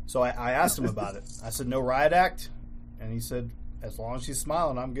 So I asked him about it. I said, no riot act? And he said, as long as she's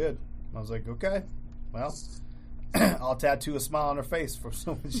smiling, I'm good. And I was like, okay, well, I'll tattoo a smile on her face for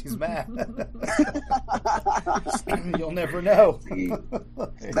when she's mad. You'll never know.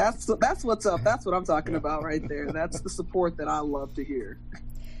 That's what's up. That's what I'm talking about right there. That's the support that I love to hear.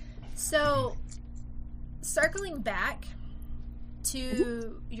 So, circling back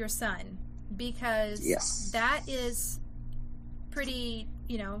to your son, because Yes. that is pretty,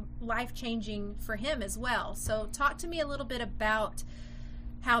 life-changing for him as well. So talk to me a little bit about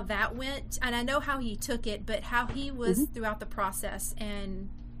how that went, and I know how he took it, but how he was throughout the process and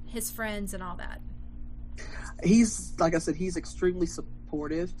his friends and all that. He's, like I said, he's extremely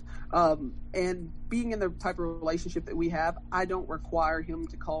supportive. And being in the type of relationship that we have, I don't require him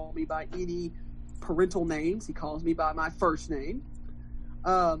to call me by any parental names. He calls me by my first name.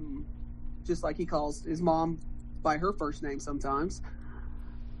 Just like he calls his mom by her first name sometimes.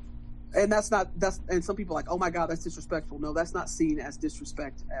 And and some people are like, oh my God, that's disrespectful. No, that's not seen as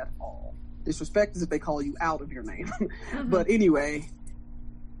disrespect at all. Disrespect is if they call you out of your name. But anyway,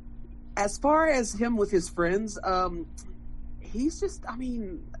 as far as him with his friends, he's just, I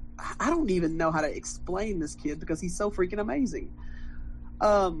don't even know how to explain this kid, because he's so freaking amazing.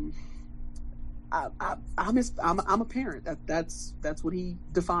 I'm a parent. That's what he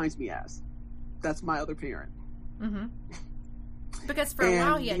defines me as. That's my other parent. Mm-hmm. Because for a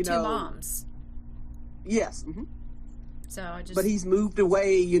while he had two moms. Yes. So but he's moved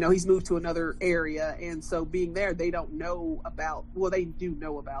away. He's moved to another area, and so being there, they don't know about. Well, they do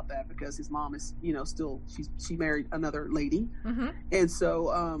know about that, because his mom is, still she married another lady, and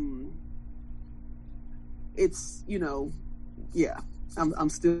so it's yeah. I'm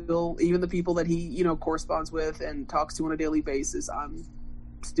still, even the people that he corresponds with and talks to on a daily basis, I'm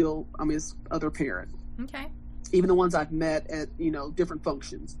his other parent. Okay. Even the ones I've met at different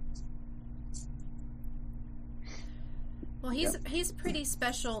functions. Well, he's pretty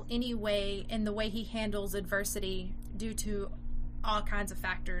special anyway in the way he handles adversity due to all kinds of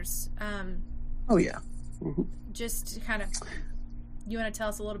factors. Oh yeah. Just kind of, you want to tell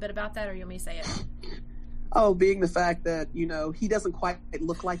us a little bit about that, or you want me to say it? Oh, being the fact that, he doesn't quite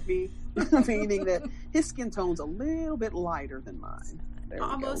look like me, meaning that his skin tone's a little bit lighter than mine. There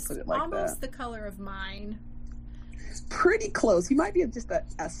we go, put it like almost that. the color of mine. Pretty close. He might be just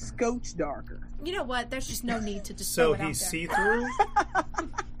a scotch darker. You know what? There's just no need to just So throw it he's out there. see-through?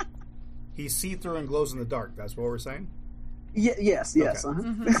 He's see-through and glows in the dark. That's what we're saying? Yes.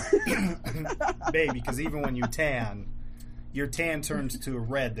 Okay. Baby, because even when you tan, your tan turns to a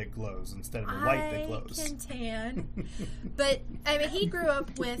red that glows instead of a white that glows. I can tan. But, he grew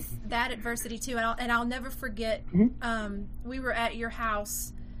up with that adversity, too. And I'll never forget, we were at your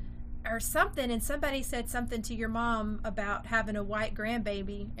house or something, and somebody said something to your mom about having a white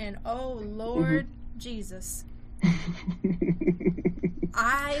grandbaby, and oh, Lord Jesus.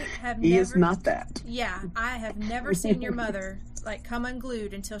 I have He never... is not that. Yeah, I have never seen your mother, come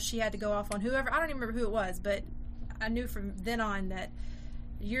unglued until she had to go off on whoever. I don't even remember who it was, but I knew from then on that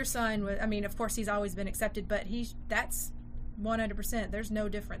your son was, of course he's always been accepted, but that's 100%. There's no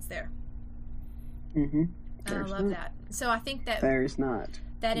difference there. Mm-hmm. I love that. So I think that there's not.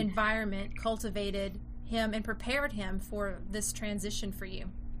 That environment cultivated him and prepared him for this transition for you.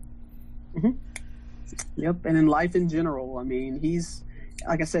 Mm-hmm. Yep, and in life in general, he's,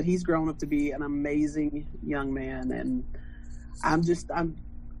 like I said, he's grown up to be an amazing young man, and I'm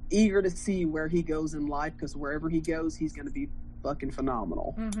eager to see where he goes in life, because wherever he goes, he's going to be fucking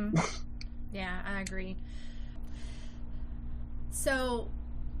phenomenal. Mm-hmm. Yeah, I agree. So,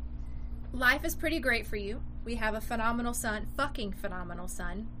 life is pretty great for you. We have a phenomenal son, fucking phenomenal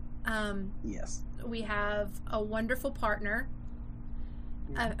son. Yes. We have a wonderful partner,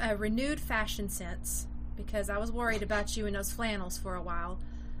 a renewed fashion sense, because I was worried about you in those flannels for a while.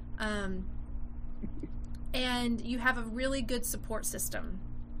 And you have a really good support system.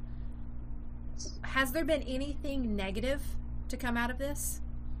 Has there been anything negative to come out of this?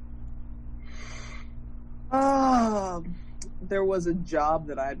 There was a job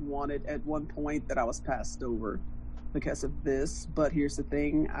that I'd wanted at one point that I was passed over because of this. But here's the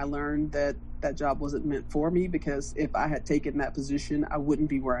thing. I learned that that job wasn't meant for me, because if I had taken that position, I wouldn't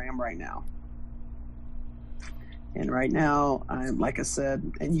be where I am right now. And right now, I'm, like I said,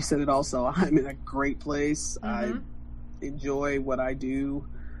 and you said it also, I'm in a great place. I enjoy what I do.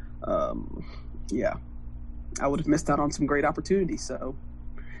 Yeah, I would have missed out on some great opportunities. So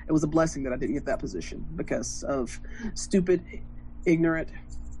it was a blessing that I didn't get that position because of stupid, ignorant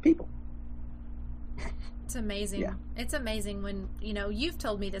people. It's amazing. Yeah. It's amazing when, you know, you've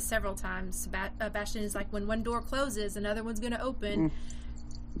told me this several times. Bastion is like, when one door closes, another one's going to open.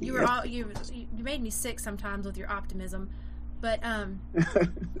 You were all, you made me sick sometimes with your optimism, but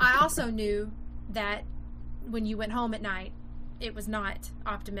I also knew that when you went home at night, it was not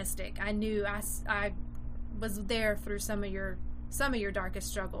optimistic. I knew I was there through some of your darkest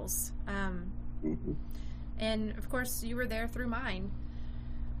struggles, and of course you were there through mine.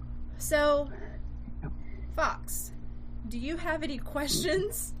 So, Fox, do you have any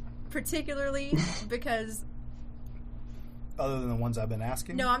questions, particularly because? Other than the ones I've been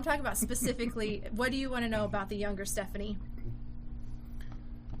asking? No, I'm talking about specifically, what do you want to know about the younger Stephanie?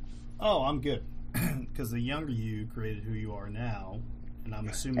 Oh, I'm good. Because the younger you created who you are now, and I'm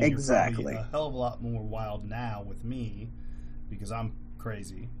assuming Exactly. you're probably a hell of a lot more wild now with me, because I'm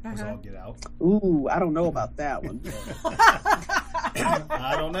crazy, as all get out. Ooh, I don't know about that one.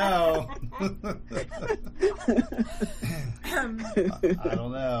 I don't know. I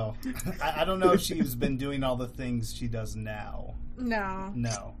don't know. I don't know if she's been doing all the things she does now. No.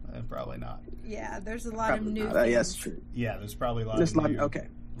 No, probably not. Yeah, there's a lot Probably of new not. things. Yes, true. Yeah, there's probably a lot There's of a lot. new, Okay.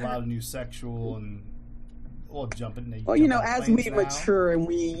 a lot of new sexual and jumping. Well, you know, as we mature and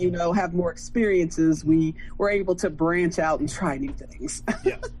we, you know, have more experiences, we're able to branch out and try new things.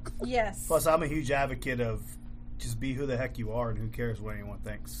 Yeah. Yes. Plus, I'm a huge advocate of just be who the heck you are, and who cares what anyone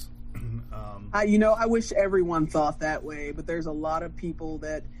thinks. I wish everyone thought that way, but there's a lot of people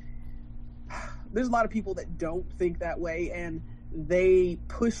that don't think that way, and they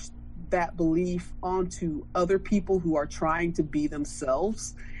push that belief onto other people who are trying to be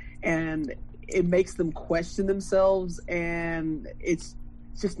themselves, and it makes them question themselves, and it's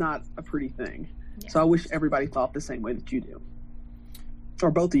just not a pretty thing. Yeah. So I wish everybody thought the same way that you do,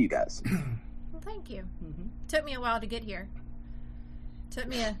 or both of you guys. Well, thank you. Took me a while to get here. Took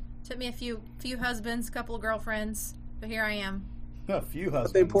me a few husbands, a couple of girlfriends, but here I am. A few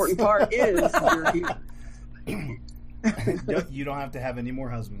husbands. But the important part is you're here. You don't have to have any more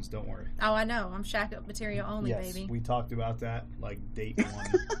husbands. Don't worry. Oh, I know. I'm shack up material only, Yes, baby. we talked about that like date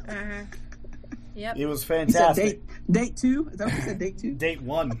one. Uh-huh. Yep. It was You said fantastic. date two? Is that what you said, date two? Date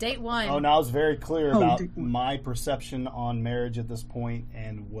one. Date one. Oh, no, I was very clear Oh, about date one. my perception on marriage at this point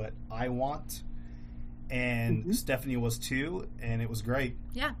and what I want. And Stephanie was too, and it was great.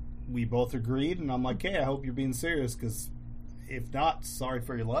 Yeah. We both agreed, and I'm like, hey, I hope you're being serious, because if not, sorry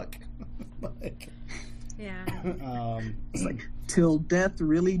for your luck. Yeah. It's like, till death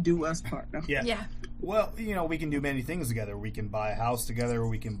really do us part. No. Yeah. Yeah. Well, you know, we can do many things together. We can buy a house together.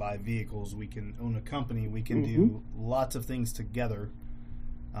 We can buy vehicles. We can own a company. We can do lots of things together.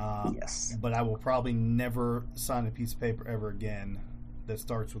 Yes. But I will probably never sign a piece of paper ever again that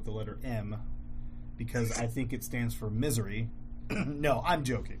starts with the letter M, because I think it stands for misery. No, I'm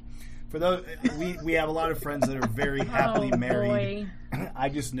joking. For those, we have a lot of friends that are very happily married. Boy. I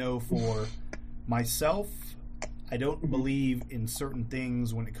just know for myself, I don't believe in certain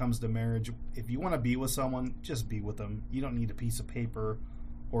things when it comes to marriage. If you want to be with someone, just be with them. You don't need a piece of paper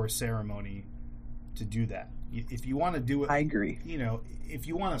or a ceremony to do that. If you want to do it, I agree. you know, if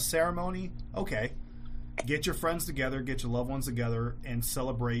you want a ceremony, okay, get your friends together, get your loved ones together, and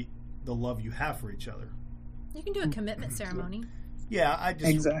celebrate the love you have for each other. You can do a commitment ceremony. Yeah, I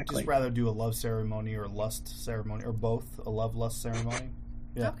just rather do a love ceremony or a lust ceremony, or both, a love-lust ceremony.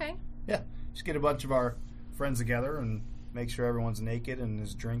 Yeah. Okay. Yeah, just get a bunch of our friends together and make sure everyone's naked and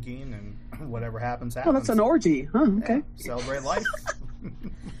is drinking, and whatever happens. Oh, that's an orgy. Huh, okay. Yeah, celebrate life.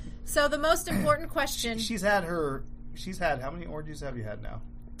 So the most important question. She's had, how many orgies have you had now?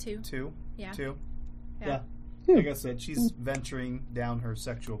 Two. Yeah. Two? Yeah. Like I said, she's venturing down her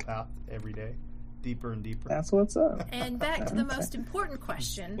sexual path every day, deeper and deeper. That's what's up. And back to the most important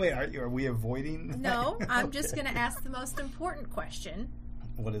question. Wait, are we avoiding? No, I'm just going to ask the most important question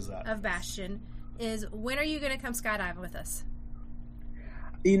What is that? of Bastion is, when are you going to come skydiving with us?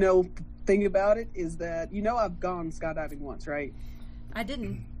 You know, the thing about it is that, you know, I've gone skydiving once, right? I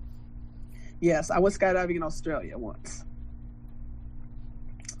didn't. Yes, I went skydiving in Australia once.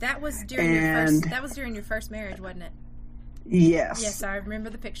 That was during your And- first. That was during your first marriage, wasn't it? Yes. Yes, I remember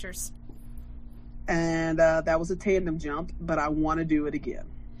the pictures. And that was a tandem jump, but I want to do it again.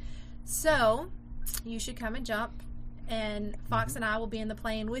 So, you should come and jump, and Fox and I will be in the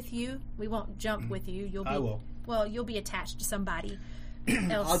plane with you. We won't jump with you. You'll be, I will. Well, you'll be attached to somebody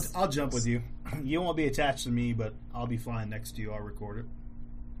else. I'll jump with you. You won't be attached to me, but I'll be flying next to you. I'll record it.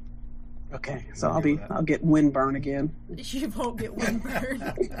 Okay, so I'm okay with that. I'll get windburn again. You won't get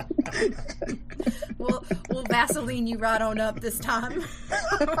windburn. we'll Vaseline you right on up this time.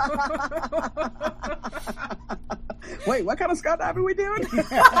 Wait, what kind of skydiving are we doing?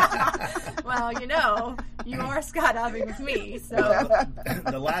 Well, you are skydiving with me, so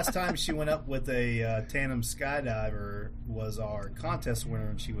The last time she went up with a tandem skydiver was our contest winner,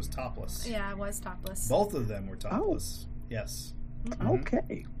 and she was topless. yeah, I was topless. Both of them were topless. Yes.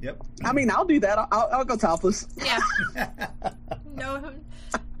 Okay. Yep. I mean, I'll do that. I'll go topless. Yeah,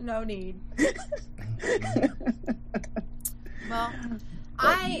 no need. Well,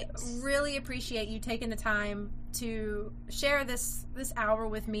 I really appreciate you taking the time to share this hour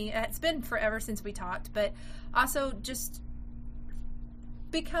with me. It's been forever since we talked, but also just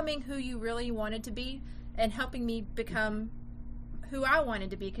becoming who you really wanted to be and helping me become who I wanted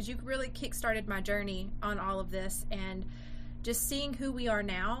to be, because you really kickstarted my journey on all of this, and just seeing who we are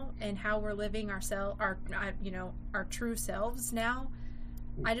now and how we're living our true selves now.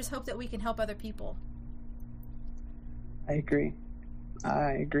 I just hope that we can help other people. I agree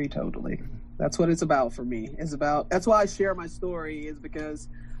totally. That's what it's about for me. That's why I share my story, is because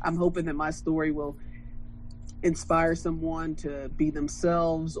I'm hoping that my story will inspire someone to be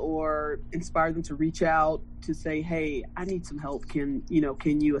themselves, or inspire them to reach out to say, hey, I need some help. Can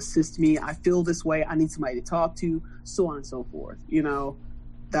you assist me? I feel this way. I need somebody to talk to, so on and so forth.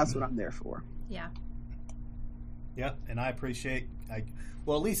 That's what I'm there for. Yeah. Yeah, and I appreciate, at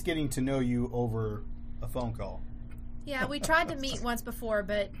least getting to know you over a phone call. Yeah, we tried to meet once before,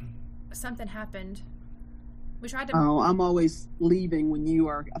 but something happened. We tried to... Oh, I'm always leaving when you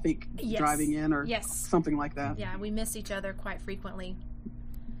are, I think, Yes. driving in or Yes. something like that. Yeah, we miss each other quite frequently.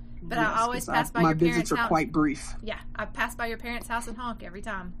 But Yes, I always 'cause pass by my your parents' visits are house. quite brief. Yeah, I pass by your parents' house and honk every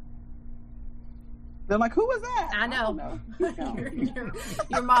time. They're like, who was that? I know. don't know.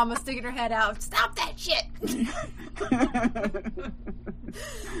 Your mom was sticking her head out. Stop that shit!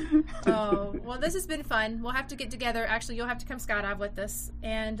 Oh, well, this has been fun. We'll have to get together. Actually, you'll have to come skydive with us.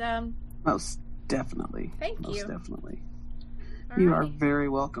 And Most definitely. Thank Most you. definitely. You are alrighty. very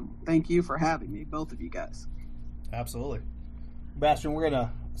welcome. Thank you for having me, both of you guys. Absolutely. Bastian, we're going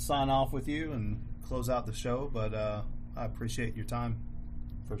to sign off with you and close out the show, but I appreciate your time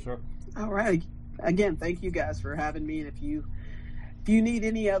for sure. All right. Again, thank you guys for having me. And if you need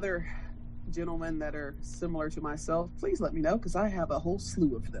any other gentlemen that are similar to myself, please let me know, because I have a whole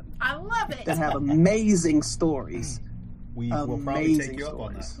slew of them I love it. that have amazing stories. We will probably take Amazing you up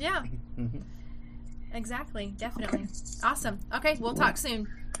on that. stories. Yeah, Mhm. exactly. Definitely. Awesome. Okay, we'll talk soon.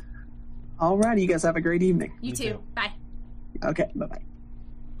 All right. You guys have a great evening. You You too. too. Bye. Okay. Bye-bye.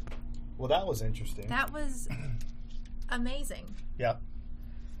 Well, that was interesting. That was amazing. Yeah,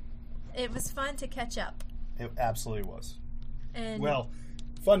 It was fun to catch up. it absolutely was. And Well,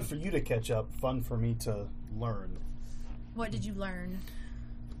 fun for you to catch up, fun for me to learn. what did you learn?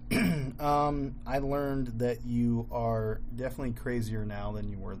 I learned that you are definitely crazier now than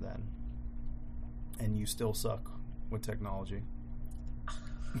you were then. And you still suck with technology.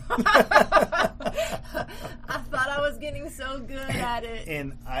 I thought I was getting so good at it.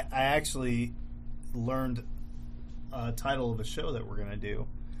 And I actually learned a title of a show that we're going to do,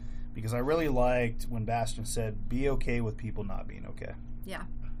 because I really liked when Bastian said, be okay with people not being okay. Yeah.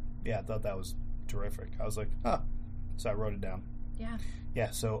 Yeah, I thought that was terrific. I was like, huh. So I wrote it down. Yeah.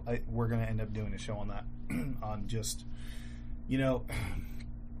 Yeah, so we're going to end up doing a show on that. On just,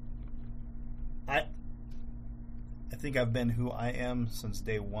 I think I've been who I am since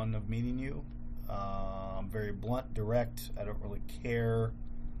day one of meeting you. I'm very blunt, direct. I don't really care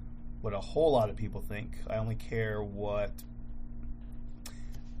what a whole lot of people think. I only care what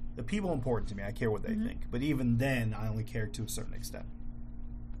the people important to me. I care what they think. But even then, I only care to a certain extent.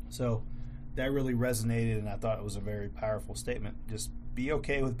 So that really resonated, and I thought it was a very powerful statement. Just be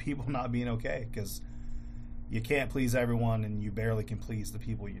okay with people not being okay, because you can't please everyone, and you barely can please the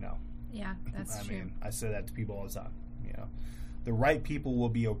people you know. Yeah, that's I true. mean, I say that to people all the time. The right people will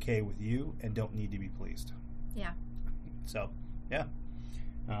be okay with you and don't need to be pleased. Yeah. So, yeah.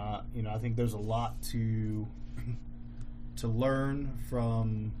 I think there's a lot to learn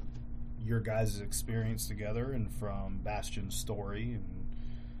from your guys' experience together, and from Bastian's story, and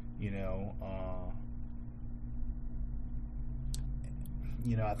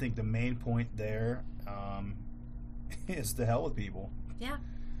I think the main point there is to hell with people. Yeah.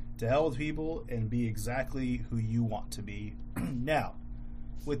 To hell with people and be exactly who you want to be. Now,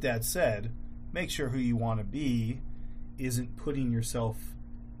 with that said, make sure who you want to be isn't putting yourself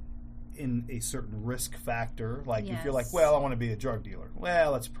in a certain risk factor. Like if you're like, well, I want to be a drug dealer.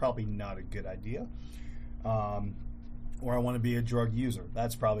 Well, that's probably not a good idea. Or I want to be a drug user.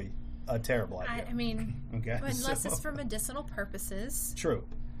 That's probably a terrible idea. I mean, okay, unless it's for medicinal purposes. True.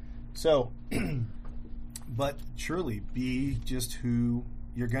 So, but truly, be just who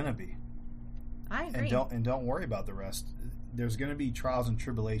you're gonna be. I agree. And don't worry about the rest. There's going to be trials and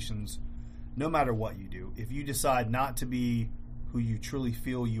tribulations, no matter what you do. If you decide not to be who you truly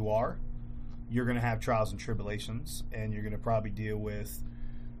feel you are, you're going to have trials and tribulations, and you're going to probably deal with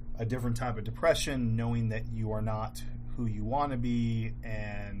a different type of depression, knowing that you are not who you want to be,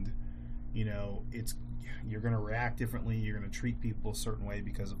 and you're going to react differently. You're going to treat people a certain way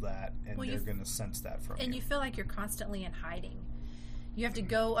because of that, and they're going to sense that from you. And you feel like you're constantly in hiding. You have to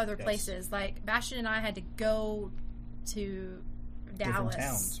go other places. Like Bastion and I had to go to Dallas, different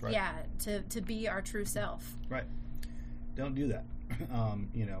towns, right? Yeah, to be our true self. Right. Don't do that.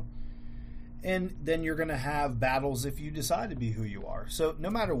 And then you're going to have battles if you decide to be who you are. So no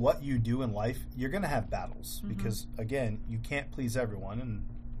matter what you do in life, you're going to have battles because, again, you can't please everyone. And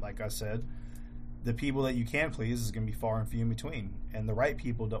like I said, the people that you can please is going to be far and few in between. And the right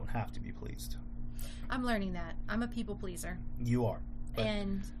people don't have to be pleased. I'm learning that. I'm a people pleaser. You are. But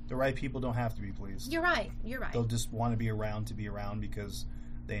and the right people don't have to be pleased. You're right. They'll just want to be around because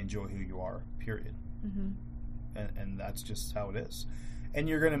they enjoy who you are, period. And that's just how it is. And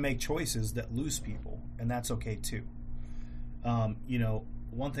you're going to make choices that lose people, and that's okay too.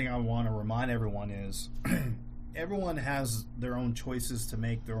 One thing I want to remind everyone is everyone has their own choices to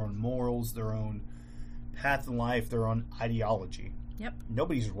make, their own morals, their own path in life, their own ideology. Yep.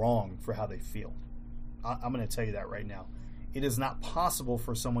 Nobody's wrong for how they feel. I'm going to tell you that right now. It is not possible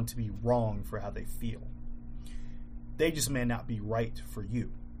for someone to be wrong for how they feel. They just may not be right for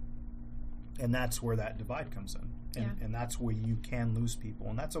you. And that's where that divide comes in. And that's where you can lose people.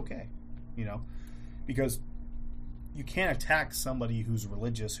 And that's okay, because you can't attack somebody who's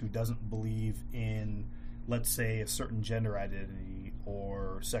religious who doesn't believe in, let's say, a certain gender identity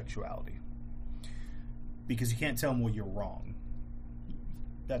or sexuality. Because you can't tell them, well, you're wrong.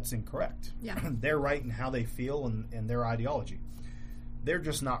 That's incorrect. Yeah. They're right in how they feel and their ideology. They're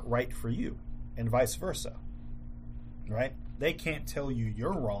just not right for you, and vice versa. Right? They can't tell you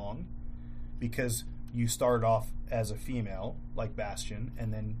you're wrong because you started off as a female, like Bastion,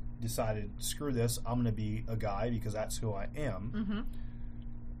 and then decided, screw this, I'm going to be a guy because that's who I am.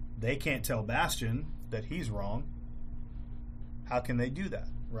 They can't tell Bastion that he's wrong. How can they do that?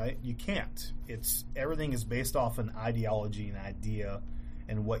 Right? You can't. Everything is based off an ideology, an idea,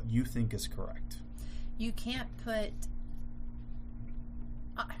 and what you think is correct. You can't put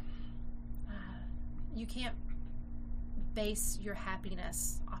you can't base your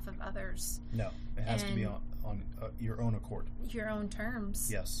happiness off of others. No, it has to be on your own accord. Your own terms.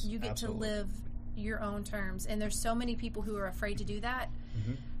 Yes, you get absolutely. to live your own terms, and there's so many people who are afraid to do that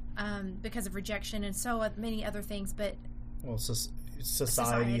because of rejection and so many other things. But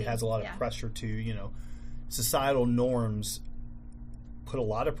society has a lot of pressure to, societal norms put a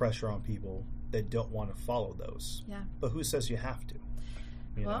lot of pressure on people that don't want to follow those. Yeah. But who says you have to?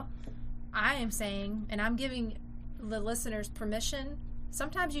 Well, I am saying, and I'm giving the listeners permission.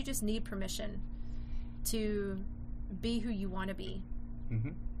 Sometimes you just need permission to be who you want to be.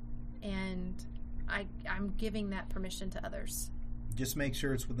 And I'm giving that permission to others. Just make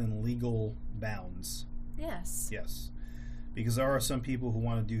sure it's within legal bounds. Yes. Yes. Because there are some people who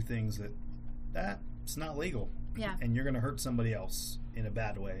want to do things that's not legal. Yeah. And you're going to hurt somebody else in a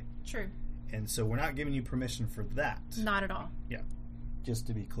bad way. True. And so we're not giving you permission for that. Not at all. Yeah. Just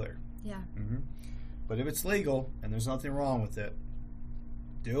to be clear. Yeah. But if it's legal and there's nothing wrong with it,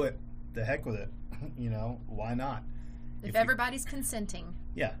 do it. The heck with it. Why not? If everybody's consenting.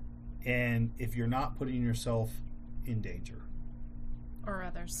 Yeah. And if you're not putting yourself in danger. Or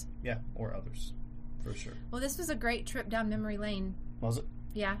others. Yeah, or others. For sure. Well, this was a great trip down memory lane. Was it?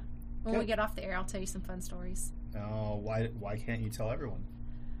 Yeah. When Good. we get off the air, I'll tell you some fun stories. Oh, why can't you tell everyone?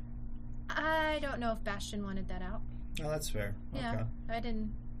 I don't know if Bastion wanted that out. Oh, that's fair. Yeah. Okay. I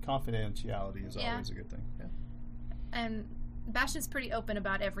didn't. Confidentiality is always a good thing. Yeah. And Bastion's pretty open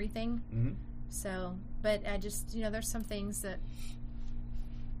about everything. So, but I just, there's some things that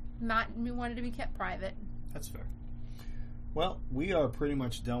we wanted to be kept private. That's fair. Well, we are pretty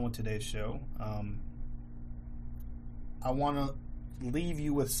much done with today's show. I want to leave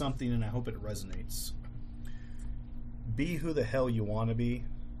you with something, and I hope it resonates. Be who the hell you want to be.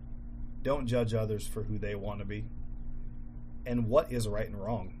 Don't judge others for who they want to be. And what is right and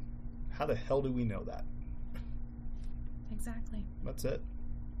wrong? How the hell do we know that? Exactly. That's it.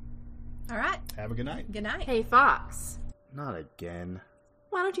 All right. Have a good night. Good night. Hey, Fox. Not again.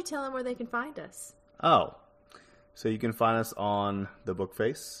 Why don't you tell them where they can find us? Oh, so you can find us on the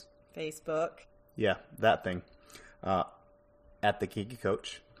Bookface. Facebook. Yeah, that thing. At the Kinky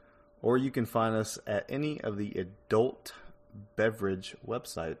Coach. Or you can find us at any of the adult beverage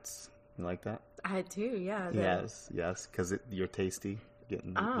websites. You like that? I do, yeah. Yes, because you're tasty.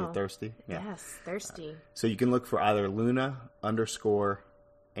 You're thirsty. Yeah. Yes, thirsty. So you can look for either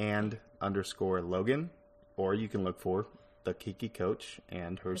Luna_and_Logan, or you can look for the Kinky Coach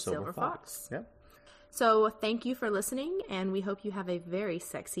and her Silver Fox. Yep. So thank you for listening, and we hope you have a very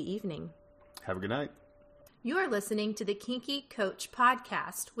sexy evening. Have a good night. You are listening to the Kinky Coach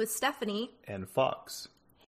podcast with Stephanie And Fox.